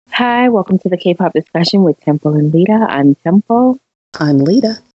Hi, welcome to the K-pop discussion with Temple and Lita. I'm Temple, I'm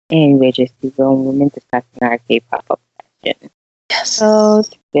Lita. and we're just two grown women discussing our K-pop obsession. Yes. So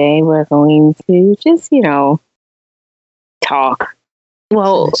today we're going to just, talk.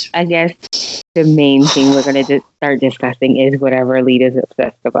 Well, I guess the main thing we're going to start discussing is whatever Lita's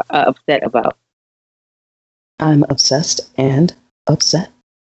upset about. I'm obsessed and upset.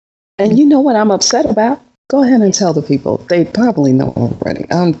 And you know what I'm upset about? Go ahead and tell the people. They probably know already.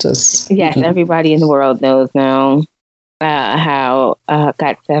 I'm just... Yes, everybody in the world knows now how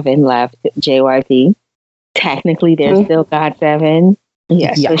GOT7 left JYP. Technically, they're still GOT7.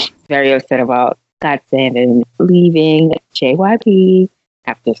 Yes, yeah. So she's very upset about GOT7 leaving JYP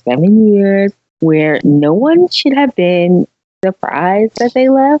after 7 years, where no one should have been surprised that they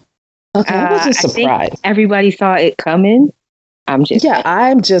left. Okay, I wasn't surprised. Everybody saw it coming. I'm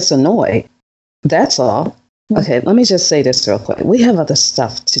just annoyed. That's all. Okay, let me just say this real quick. We have other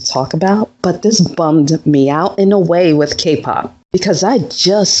stuff to talk about, but this bummed me out in a way with K-pop because I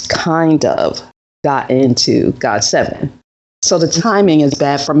just kind of got into GOT7. So the timing is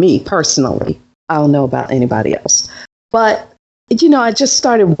bad for me personally. I don't know about anybody else. But, I just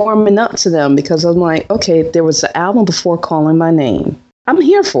started warming up to them because I'm like, okay, there was an album before Calling My Name. I'm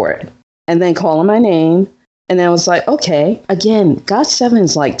here for it. And then Calling My Name. And then I was like, okay, again, GOT7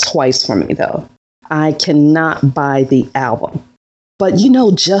 is like twice for me, though. I cannot buy the album. But,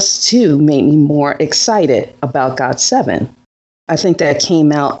 Just 2 made me more excited about GOT7. I think that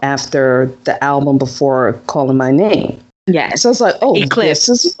came out after the album before Calling My Name. Yeah. So I was like, oh,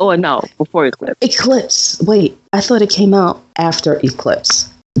 Eclipse. Before Eclipse. Eclipse. Wait, I thought it came out after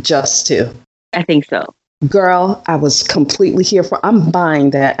Eclipse. Just 2. I think so. Girl, I was completely here for I'm buying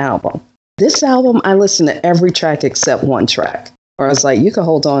that album. This album, I listened to every track except one track. Or I was like, you can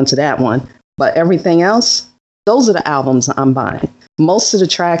hold on to that one. But everything else, those are the albums I'm buying. Most of the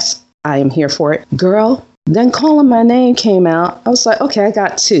tracks, I am here for it. Girl, then Calling My Name came out. I was like, okay, I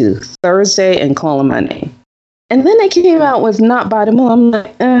got 2, Thursday and Calling My Name. And then they came out with Not by the Moon. I'm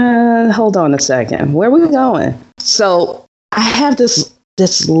like, hold on a second. Where are we going? So I have this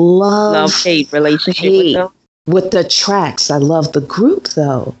love-hate relationship with the tracks. I love the group,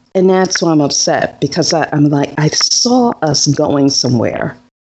 though. And that's why I'm upset, because I'm like, I saw us going somewhere.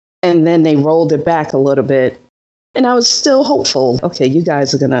 And then they rolled it back a little bit. And I was still hopeful. Okay, you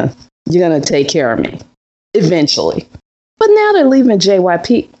guys you're gonna take care of me eventually. But now they're leaving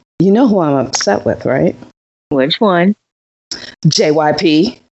JYP. You know who I'm upset with, right? Which one?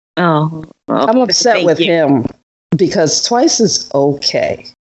 JYP. Oh. I'm upset with him because Twice is okay.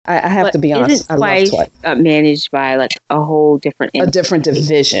 I have to be honest. I love Twice. Managed by like a whole different entity. A different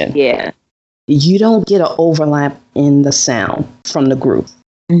division. Yeah. You don't get an overlap in the sound from the group.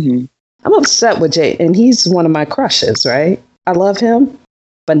 Mm-hmm. I'm upset with Jay, and he's one of my crushes, right? I love him,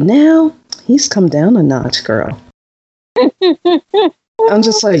 but now he's come down a notch, girl. I'm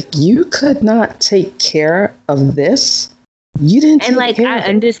just like, you could not take care of this. You didn't. And like, I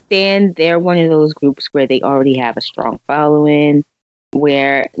understand they're one of those groups where they already have a strong following,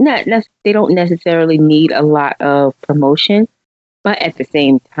 where they don't necessarily need a lot of promotion, but at the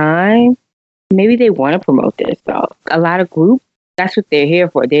same time, maybe they want to promote their stuff. A lot of groups, that's what they're here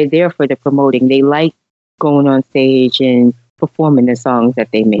for. They're there for the promoting. They like going on stage and performing the songs that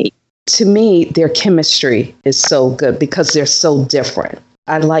they make. To me, their chemistry is so good because they're so different.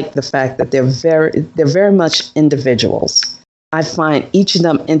 I like the fact that they're very much individuals. I find each of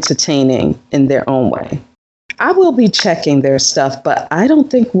them entertaining in their own way. I will be checking their stuff, but I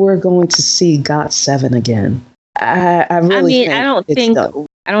don't think we're going to see GOT7 again. I don't think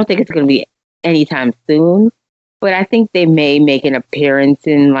it's going to be anytime soon. But I think they may make an appearance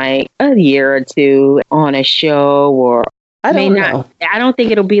in like a year or two on a show, or I don't know. I don't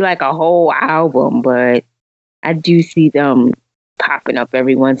think it'll be like a whole album, but I do see them popping up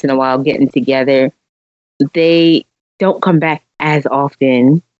every once in a while, getting together. They don't come back as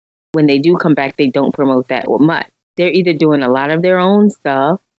often. When they do come back, they don't promote that much. They're either doing a lot of their own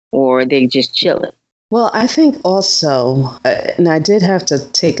stuff or they just chilling. Well, I think also, and I did have to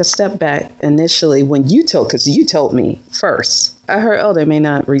take a step back initially when because you told me first. I heard, they may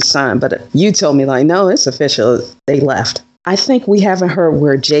not re-sign, but you told me like, no, it's official. They left. I think we haven't heard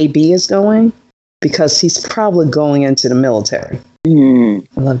where JB is going because he's probably going into the military. Mm.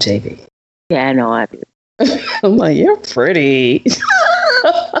 I love JB. Yeah, I know. I do. I'm like, you're pretty.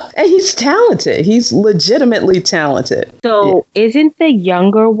 And he's talented. He's legitimately talented. So isn't the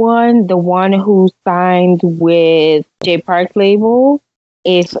younger one the one who signed with J Park's label?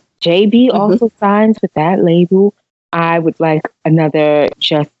 If JB also signs with that label, I would like another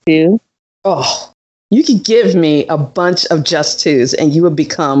Just 2. Oh, You could give me a bunch of Just Twos and you would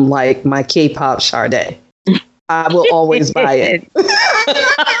become like my K-pop Sade. I will always buy it.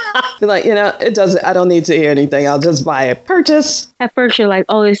 Be like, it doesn't, I don't need to hear anything. I'll just buy it. Purchase. At first you're like,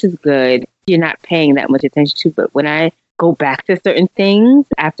 oh, this is good. You're not paying that much attention to, but when I go back to certain things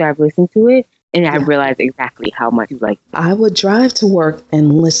after I've listened to it, and I realize exactly how much you like it. I would drive to work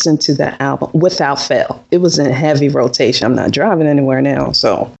and listen to that album without fail. It was in heavy rotation. I'm not driving anywhere now.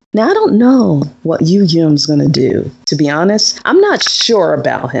 So now I don't know what Yum's going to do. To be honest, I'm not sure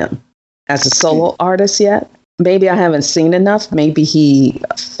about him as a solo artist yet. Maybe I haven't seen enough. Maybe he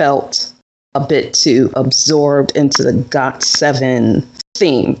felt a bit too absorbed into the GOT7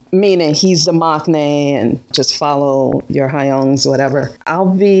 theme, meaning he's the maknae and just follow your Hyungs, whatever.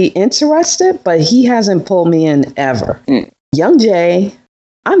 I'll be interested, but he hasn't pulled me in ever. Young Jae,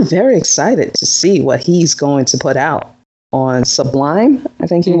 I'm very excited to see what he's going to put out on Sublime. I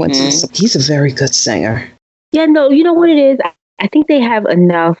think he went to, he's a very good singer. Yeah, no, you know what it is? I think they have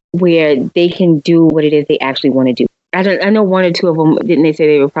enough where they can do what it is they actually want to do. I know one or two of them, didn't they say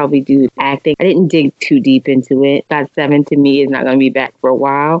they would probably do acting? I didn't dig too deep into it. GOT7 to me is not going to be back for a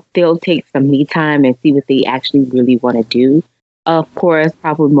while. They'll take some me time and see what they actually really want to do. Of course,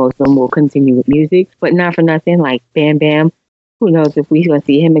 probably most of them will continue with music, but not for nothing. Like Bam Bam, who knows if we're going to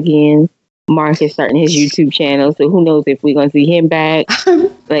see him again? Mark is starting his YouTube channel, so who knows if we're going to see him back?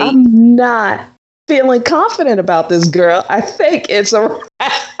 I'm not feeling confident about this girl. I think it's a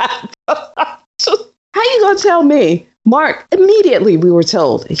How you gonna tell me? Mark, immediately we were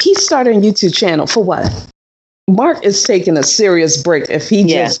told he's starting a YouTube channel for what? Mark is taking a serious break if he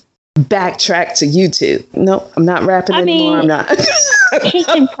just backtracked to YouTube. No, I'm not rapping anymore. I'm not. He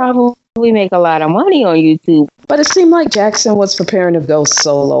can probably make a lot of money on YouTube. But it seemed like Jackson was preparing to go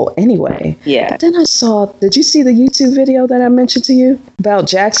solo anyway. Yeah. Then I saw, did you see the YouTube video that I mentioned to you about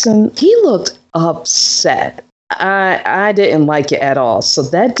Jackson? He looked upset. I didn't like it at all. So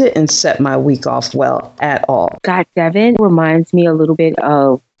that didn't set my week off well at all. GOT7 reminds me a little bit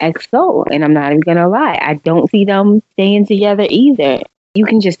of EXO. And I'm not even going to lie. I don't see them staying together either. You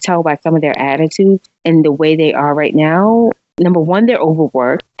can just tell by some of their attitudes and the way they are right now. Number one, they're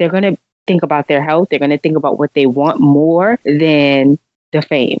overworked. They're going to think about their health. They're going to think about what they want more than the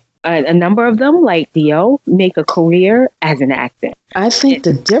fame. A number of them, like Dio, make a career as an actor. I think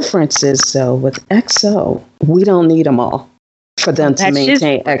the difference is, though, with EXO, we don't need them all for them to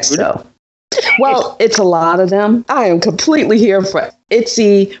maintain EXO. Well, it's a lot of them. I am completely here for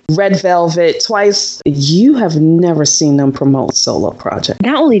ITZY, Red Velvet, Twice. You have never seen them promote solo projects.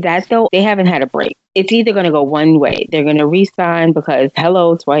 Not only that, though, they haven't had a break. It's either going to go one way. They're going to re-sign because,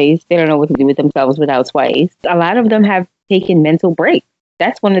 hello, Twice. They don't know what to do with themselves without Twice. A lot of them have taken mental breaks.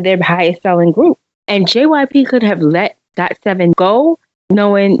 That's one of their highest selling groups. And JYP could have let GOT7 go,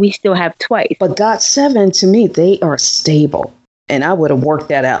 knowing we still have Twice. But GOT7, to me, they are stable. And I would have worked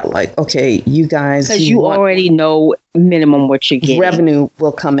that out. Like, okay, you guys. Because you already know minimum what you're getting. Revenue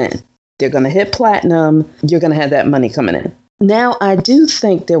will come in. They're going to hit platinum. You're going to have that money coming in. Now, I do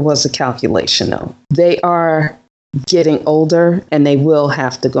think there was a calculation, though. They are getting older and they will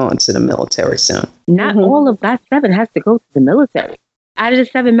have to go into the military soon. Not all of GOT7 has to go to the military. Out of the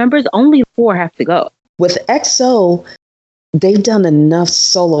 7 members, only 4 have to go. With EXO, they've done enough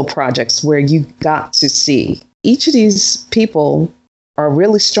solo projects where you got to see each of these people are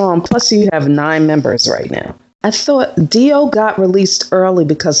really strong. Plus, you have 9 members right now. I thought Dio got released early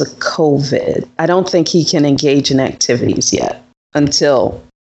because of COVID. I don't think he can engage in activities yet until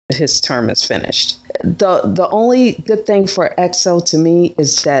his term is finished. The only good thing for EXO to me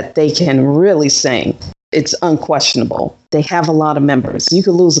is that they can really sing. It's unquestionable. They have a lot of members. You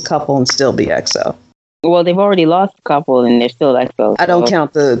could lose a couple and still be EXO. Well, they've already lost a couple and they're still EXO. I don't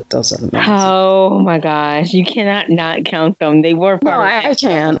count those other members. Oh my gosh. You cannot not count them. They were No, I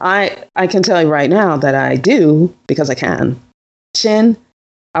can. I can tell you right now that I do because I can. Chin,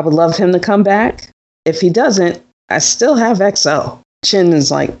 I would love him to come back. If he doesn't, I still have EXO. Chin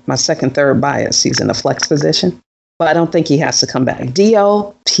is like my second, third bias. He's in a flex position. But I don't think he has to come back.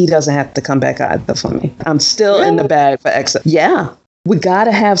 Dio, he doesn't have to come back either for me. I'm still in the bag for EXO. Yeah, we got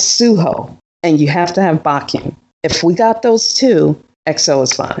to have Suho, and you have to have Baekhyun. If we got those 2, EXO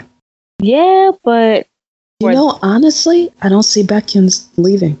is fine. Yeah, but... honestly, I don't see Baekhyun's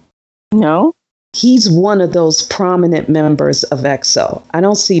leaving. No? He's one of those prominent members of EXO. I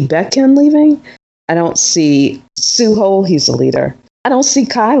don't see Baekhyun leaving. I don't see Suho, he's a leader. I don't see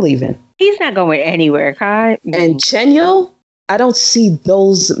Kai leaving. He's not going anywhere, Kai. And Chenyo, I don't see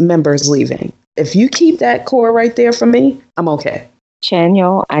those members leaving. If you keep that core right there for me, I'm okay.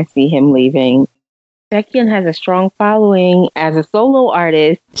 Chanyeol, I see him leaving. Baekhyun has a strong following as a solo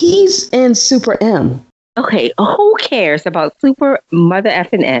artist. He's in Super M. Okay, who cares about Super Mother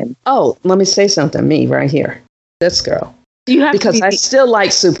effing M? Oh, let me say something. Me right here. This girl. You have Because I still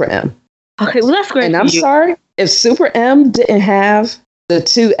like Super M. Okay, well, that's great. And I'm sorry, if Super M didn't have the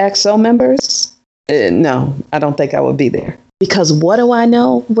 2 EXO members, no, I don't think I would be there. Because what do I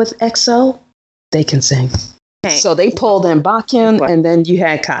know with EXO? They can sing. Okay. So they pulled in Baekhyun, and then you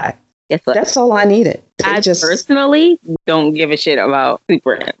had Kai. Guess what? That's all I needed. I just personally don't give a shit about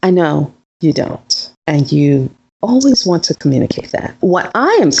Super M. I know you don't. And you always want to communicate that. What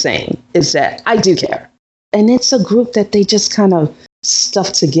I am saying is that I do care. And it's a group that they just kind of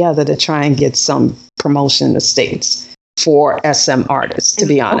stuff together to try and get some promotion in the States for SM artists, to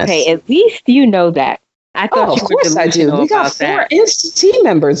be honest. Okay, at least you know that. I thought of course I do. We got 4 NCT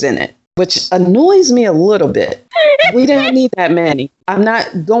members in it, which annoys me a little bit. We didn't need that many. I'm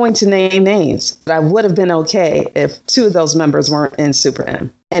not going to name names, but I would have been okay if 2 of those members weren't in Super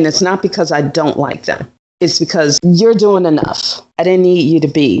M. And it's not because I don't like them. It's because you're doing enough. I didn't need you to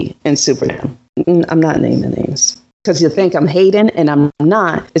be in Super M. I'm not naming names. Because you think I'm hating, and I'm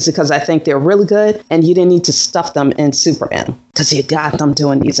not. It's because I think they're really good, and you didn't need to stuff them in Super M. Because you got them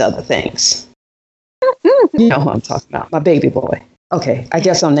doing these other things. You know who I'm talking about. My baby boy. Okay, I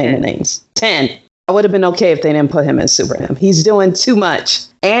guess I'm naming names. 10. I would have been okay if they didn't put him in Super M. He's doing too much.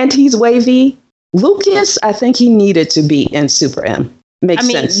 And he's wavy. Lucas, I think he needed to be in Super M.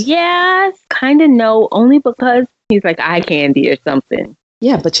 Makes sense. Yeah, kind of no. Only because he's like eye candy or something.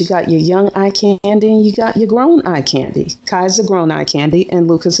 Yeah, but you got your young eye candy and you got your grown eye candy. Kai's the grown eye candy and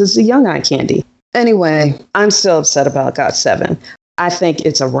Lucas is the young eye candy. Anyway, I'm still upset about GOT7. I think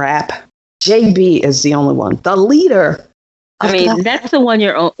it's a wrap. JB is the only one. The leader. That's the one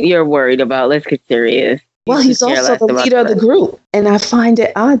you're worried about. Let's get serious. Well, he's also the leader of the group. And I find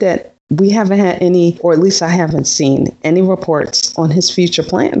it odd that we haven't had any, or at least I haven't seen any reports on his future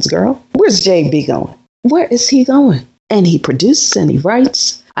plans, girl. Where's JB going? Where is he going? And he produces and he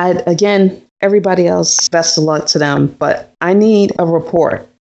writes. Again, everybody else, best of luck to them. But I need a report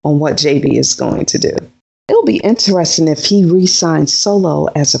on what JB is going to do. It'll be interesting if he re-signs solo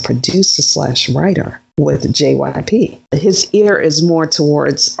as a producer/writer with JYP. His ear is more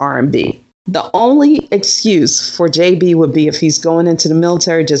towards R&B. The only excuse for JB would be if he's going into the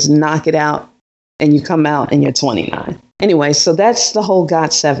military, just knock it out and you come out and you're 29. Anyway, so that's the whole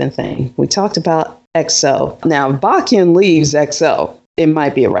GOT7 thing. We talked about EXO. Now, if Baekhyun leaves EXO, it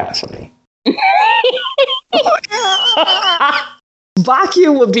might be a wrap for me.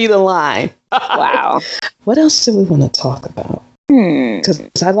 Baekhyun would be the line. Wow. What else do we want to talk about? Because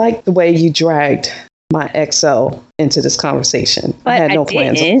I like the way you dragged my EXO into this conversation. But I had no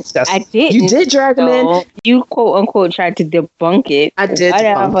plans on discussing. I didn't. You did drag them in? You quote unquote tried to debunk it. I did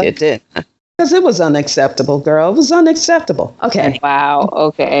debunk it, didn't I? Because it was unacceptable, girl. It was unacceptable. Okay. Wow.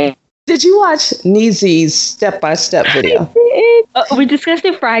 Okay. Did you watch Neezy's step-by-step video? I did. We discussed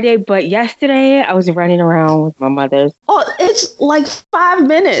it Friday, but yesterday I was running around with my mother's. Oh, it's like 5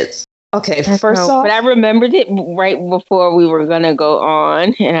 minutes. Okay, first off. But I remembered it right before we were going to go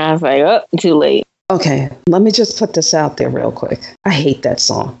on, and I was like, oh, too late. Okay, let me just put this out there real quick. I hate that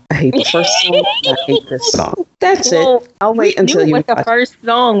song. I hate the first song, and I hate this song. That's it. I'll wait until you watch what the first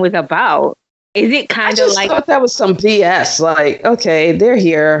song was about. Is it kind of like... I thought that was some BS. Like, okay, they're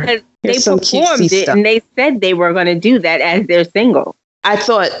here. They performed it, and they said they were going to do that as their single. I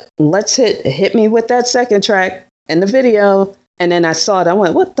thought, let's hit me with that second track in the video. And then I saw it. I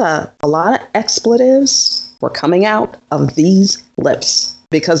went, what the? A lot of expletives were coming out of these lips.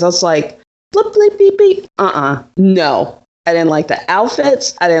 Because I was like, blip, blip, beep, beep. No. I didn't like the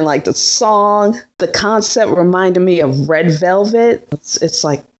outfits. I didn't like the song. The concept reminded me of Red Velvet. It's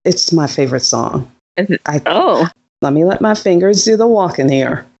like, it's my favorite song. Let me let my fingers do the walking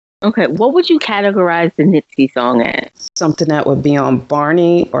here. Okay, what would you categorize the Nipsey song as? Something that would be on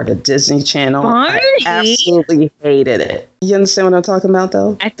Barney or the Disney Channel. Barney? I absolutely hated it. You understand what I'm talking about,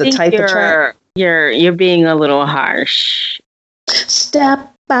 though? I think you're being a little harsh.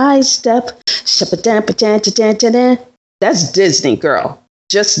 Step by step. That's Disney, girl.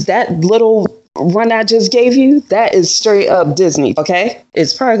 Just that little run I just gave you, that is straight up Disney, okay?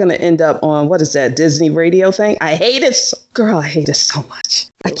 It's probably going to end up on, what is that, Disney radio thing? I hate it. Girl, I hate it so much.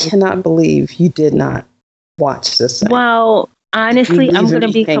 I cannot believe you did not watch this thing. Well, honestly, I'm going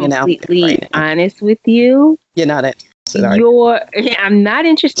to be completely honest with you. You're not interested, I'm not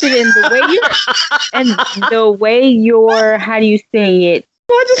interested in the way you're, how do you say it?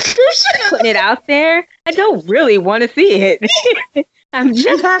 Putting it out there. I don't really want to see it. I'm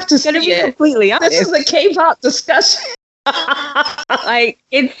just have to going to be completely honest. This is a K-pop discussion. Like,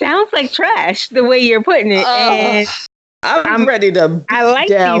 it sounds like trash the way you're putting it. And I'm ready to beat I like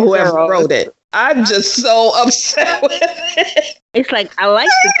down these whoever girls. wrote it. I'm just so upset with it. It's like, I like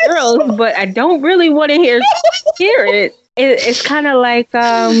the girls, but I don't really want to hear it. It's kind of like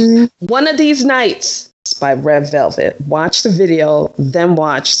One of These Nights. It's by Red Velvet. Watch the video, then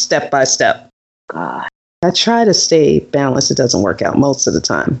watch Step by Step. God. I try to stay balanced. It doesn't work out most of the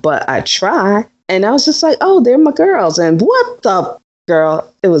time, but I try. And I was just like, oh, they're my girls. And what the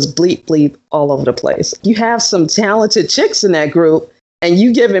girl? It was bleep, bleep all over the place. You have some talented chicks in that group, and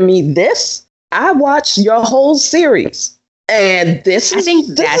you giving me this? I watched your whole series. And this I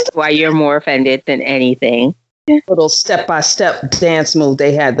think that's why you're more offended than anything. Little step-by-step dance move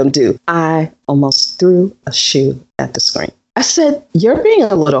they had them do. I almost threw a shoe at the screen. I said, you're being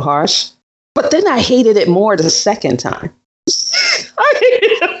a little harsh. But then I hated it more the second time. I hated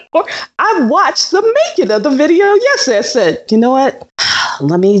it more. I watched the making of the video yesterday. I said, you know what?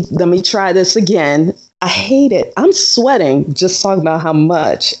 Let me try this again. I hate it. I'm sweating just talking about how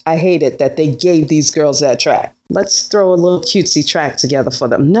much I hate it that they gave these girls that track. Let's throw a little cutesy track together for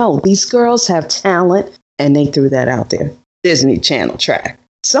them. No, these girls have talent, and they threw that out there. Disney Channel track.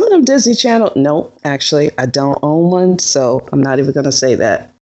 Some of them Disney Channel, no, actually, I don't own one, so I'm not even going to say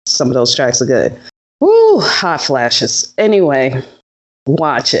that. Some of those tracks are good. Woo, hot flashes. Anyway,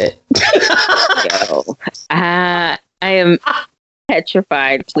 watch it. Yo, I am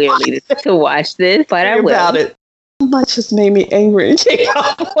petrified, clearly, to watch this, but I will. About it. So much has made me angry and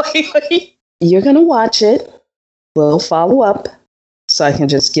lately. You're going to watch it. We'll follow up so I can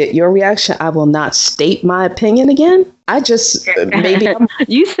just get your reaction. I will not state my opinion again. I just, maybe.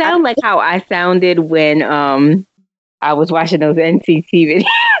 You sound like how I sounded when I was watching those NCT videos.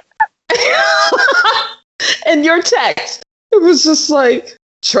 And your text, it was just like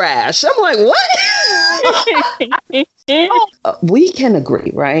trash. I'm like, what? We can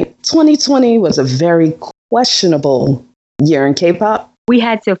agree, right? 2020 was a very questionable year in K-pop. We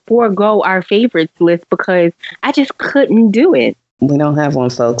had to forego our favorites list because I just couldn't do it. We don't have one,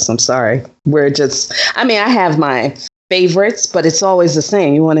 folks. I'm sorry. We're just, I mean, I have my favorites, but it's always the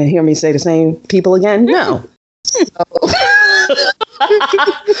same. You want to hear me say the same people again? No. So,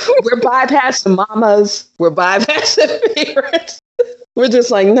 we're bypassing mamas. We're bypassing favorites. We're just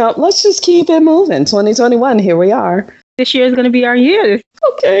like, no, let's just keep it moving. 2021, here we are. This year is going to be our year.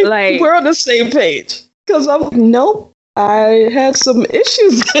 Okay, like, we're on the same page. Because nope, I had some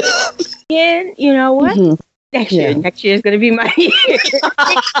issues. And you know what? Mm-hmm. Next year is going to be my year.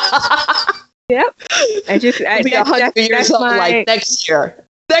 Yep. I'll be 100 years old like next year.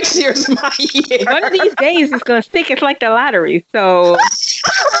 Next year's my year. One of these days it's going to stick. It's like the lottery. So.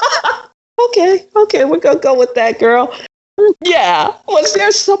 Okay, we're going to go with that, girl. Yeah. Was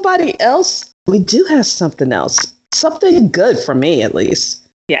there somebody else? We do have something else. Something good for me, at least.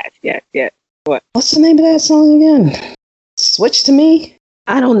 Yes. What? What's the name of that song again? Switch to Me?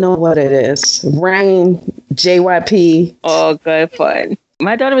 I don't know what it is. Rain, JYP. Oh, good fun.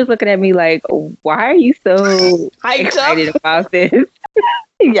 My daughter was looking at me like, why are you so excited about this?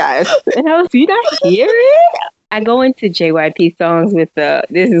 Yes. And I was, you not hear it? I go into JYP songs with this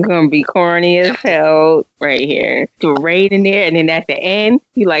is going to be corny as hell right here. The rain in there. And then at the end,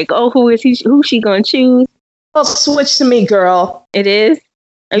 you're like, oh, who's she going to choose? Oh, Switch to Me, girl. It is?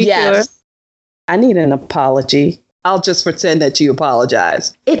 Are you sure? I need an apology. I'll just pretend that you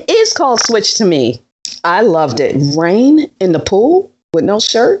apologize. It is called Switch to Me. I loved it. Rain in the pool with no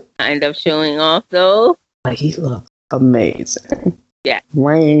shirt. Kind of showing off, though. Like, he looked amazing. Yeah.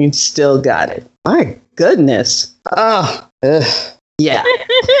 Rain still got it. My goodness. Oh, yeah.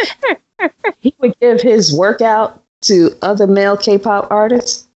 He would give his workout to other male K-pop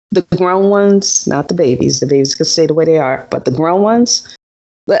artists. The grown ones, not the babies. The babies can stay the way they are. But the grown ones,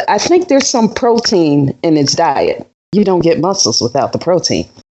 but I think there's some protein in his diet. You don't get muscles without the protein.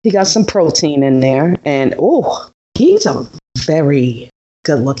 He got some protein in there. And, he's a very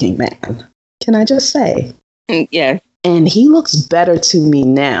good-looking man. Can I just say? Yes. And he looks better to me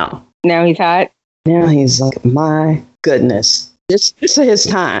now. Now he's hot? Now he's like, my goodness. This is his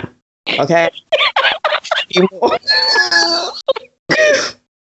time. Okay?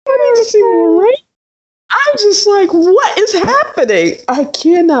 I'm just like, what is happening? I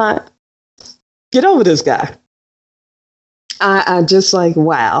cannot get over this guy. I just like,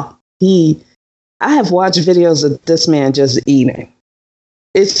 wow. I have watched videos of this man just eating.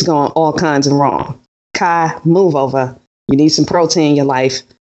 It's going all kinds of wrong. Kai, move over. You need some protein in your life.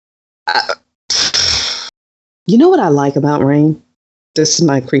 You know what I like about Rain? This is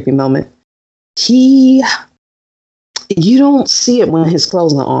my creepy moment. You don't see it when his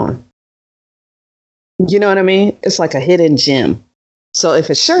clothes are on. You know what I mean? It's like a hidden gem. So if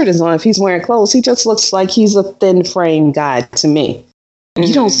his shirt is on, if he's wearing clothes, he just looks like he's a thin frame guy to me. Mm-hmm.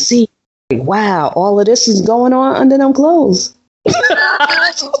 You don't see, wow, all of this is going on under them clothes. What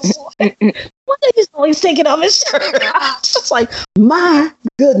are you always taking off his shirt? It's like, my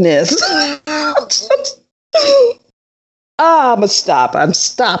goodness. I'm going to stop. I'm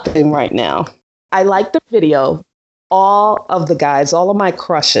stopping right now. I like the video. All of the guys, all of my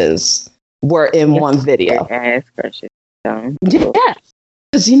crushes were in one video. Yes, crushes. Yeah.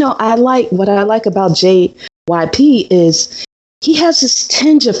 Because, what I like about JYP is he has this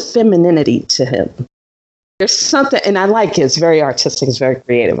tinge of femininity to him. There's something, and I like it. It's very artistic. It's very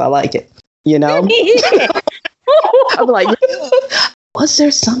creative. I like it. I'm like, was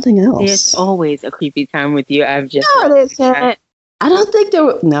there something else? There's always a creepy time with you. I don't think there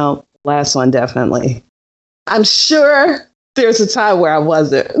were. No, last one, definitely. I'm sure there's a time where I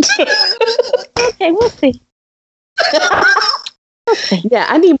wasn't. Okay, we'll see. Yeah,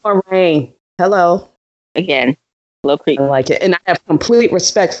 I need more rain. Hello. Again, low creep. I like it. And I have complete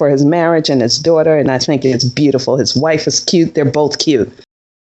respect for his marriage and his daughter, and I think it's beautiful. His wife is cute. They're both cute.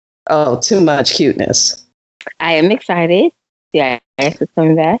 Oh, too much cuteness. I am excited. Yeah, is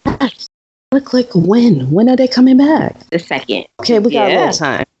coming back. Look, like when? When are they coming back? The 2nd. Okay, we got a little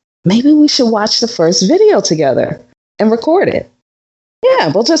time. Maybe we should watch the first video together and record it.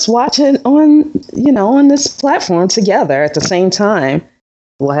 Yeah, we'll just watch it on this platform together at the same time.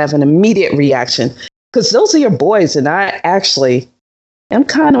 We'll have an immediate reaction. Because those are your boys, and I actually am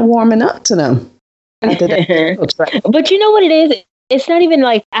kind of warming up to them. But you know what it is? It's not even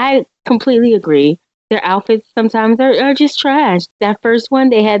like, I completely agree. Their outfits sometimes are just trash. That first one,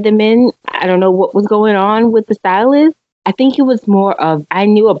 they had them in, I don't know what was going on with the stylist. I think it was more of, I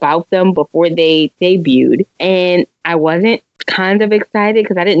knew about them before they debuted, and I wasn't kind of excited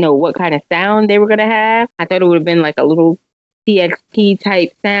because I didn't know what kind of sound they were going to have. I thought it would have been like a little TXT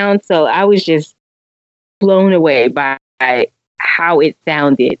type sound. So I was just blown away by how it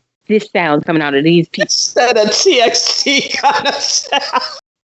sounded. This sound coming out of these people. Instead of TXT kind of sound.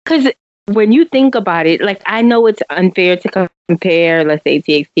 Because when you think about it, like, I know it's unfair to compare, let's say,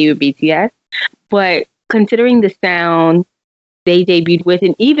 TXT with BTS, but considering the sound they debuted with,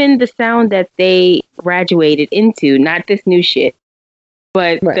 and even the sound that they graduated into, not this new shit,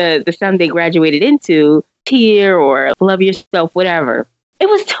 but right. the sound they graduated into, Tear or Love Yourself, whatever, it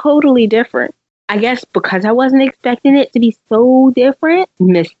was totally different. I guess because I wasn't expecting it to be so different,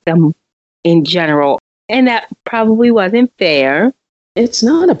 missed them in general. And that probably wasn't fair. It's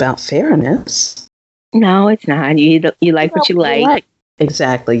not about fairness. No, it's not. You like what you like.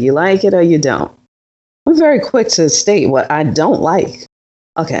 Exactly. You like it or you don't. I'm very quick to state what I don't like.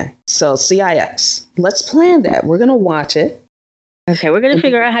 Okay, so CIX. Let's plan that. We're going to watch it. Okay, we're going to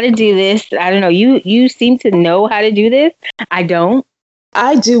figure out how to do this. I don't know. You seem to know how to do this. I don't.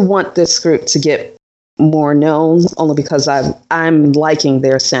 I do want this group to get more known only because I'm liking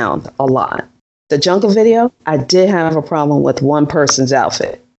their sound a lot. The Jungle video, I did have a problem with one person's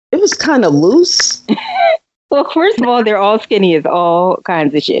outfit. It was kind of loose. Well, first of all, they're all skinny as all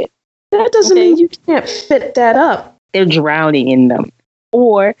kinds of shit. That doesn't mean you can't fit that up. They're drowning in them.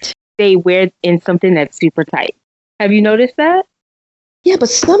 Or they wear in something that's super tight. Have you noticed that? Yeah, but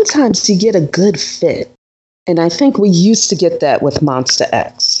sometimes you get a good fit. And I think we used to get that with Monster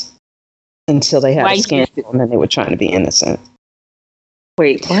X until they had a scandal and then they were trying to be innocent.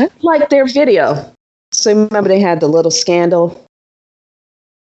 Wait, what? Like their video. So remember they had the little scandal?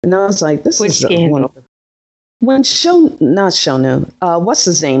 And I was like, this is scandal? When not Shonu, what's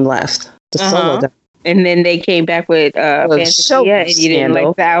his name left? The solo guy. And then they came back with Fantasia, and you didn't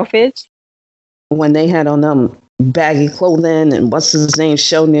like the outfits? When they had on them baggy clothing and what's his name,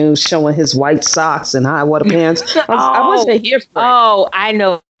 Shonu, showing his white socks and high water pants. I wasn't here for it. Oh, I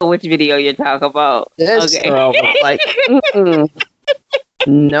know which video you're talking about. This girl was like,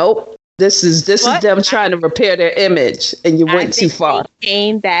 nope. This is them trying to repair their image, and you went too far. They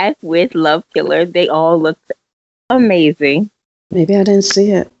came back with Love Killer. They all looked amazing. Maybe I didn't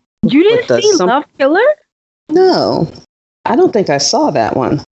see it. You didn't see Love Killer? No, I don't think I saw that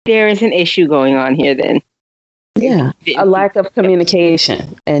one. There is an issue going on here then. Yeah, a lack of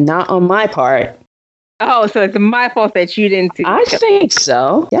communication, and not on my part. Oh, so it's my fault that you didn't see. I think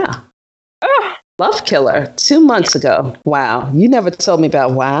so. Yeah. Love Killer 2 months ago. Wow, you never told me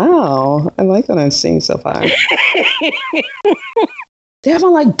about. Wow, I like what I'm seeing so far. They have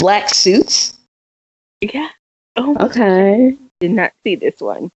on like black suits. Yeah. Oh. Okay. Did not see this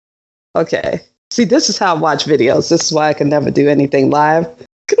one. Okay. See, this is how I watch videos. This is why I can never do anything live.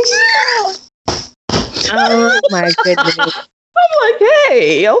 Oh my goodness. I'm like,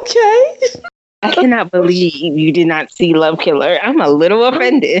 hey, okay. I cannot believe you did not see Love Killer. I'm a little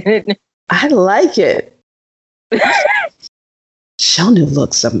offended. I like it. Shonu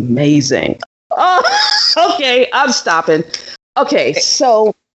looks amazing. Oh, okay, I'm stopping. Okay,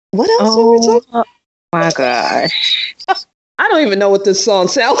 so what else were we talking about? My gosh. I don't even know what this song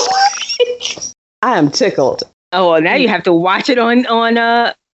sounds like. I am tickled. Oh, well, now you have to watch it on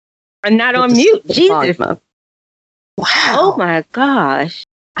not on mute. Jesus. Wow. Oh my gosh.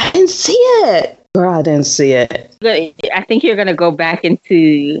 I didn't see it. Girl, I didn't see it. I think you're gonna go back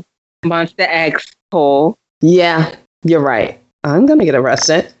into Monster X hole. Yeah, you're right. I'm gonna get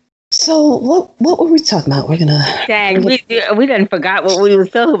arrested. So what were we talking about? Dang, we done forgot what we was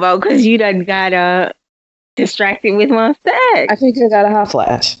talking about because you done got distracted with Monster X. I think I got a hot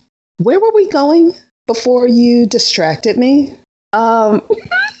flash. Where were we going before you distracted me?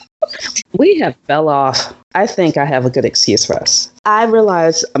 We have fell off. I think I have a good excuse for us. I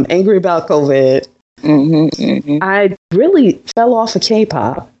realize I'm angry about COVID. I really fell off of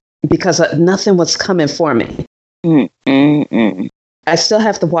K-pop because nothing was coming for me. I still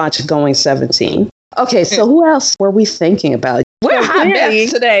have to watch Going 17. Okay, so who else were we thinking about? We're hot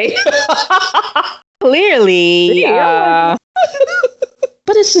mess today. Clearly.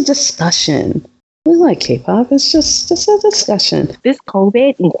 But it's a discussion. We like K-pop. It's just a discussion. This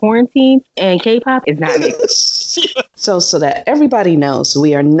COVID and quarantine and K-pop is not it. So that everybody knows,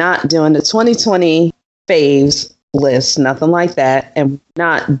 we are not doing the 2020 faves list, nothing like that, and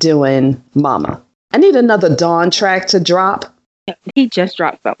not doing Mama. I need another Dawn track to drop. He just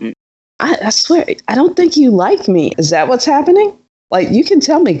dropped something. I swear, I don't think you like me. Is that what's happening? Like, you can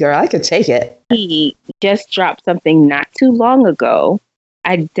tell me, girl. I could take it. He just dropped something not too long ago.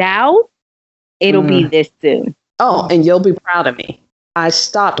 I doubt it'll be this soon. Oh, and you'll be proud of me. I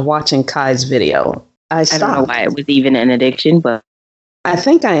stopped watching Kai's video. I don't know why it was even an addiction, but I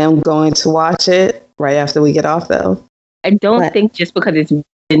think I am going to watch it right after we get off, though. I don't think just because it's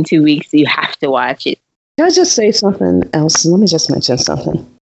been 2 weeks, you have to watch it. Can I just say something else? Let me just mention something.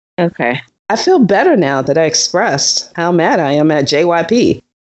 Okay. I feel better now that I expressed how mad I am at JYP.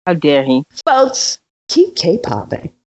 How dare he? Folks, keep K-popping.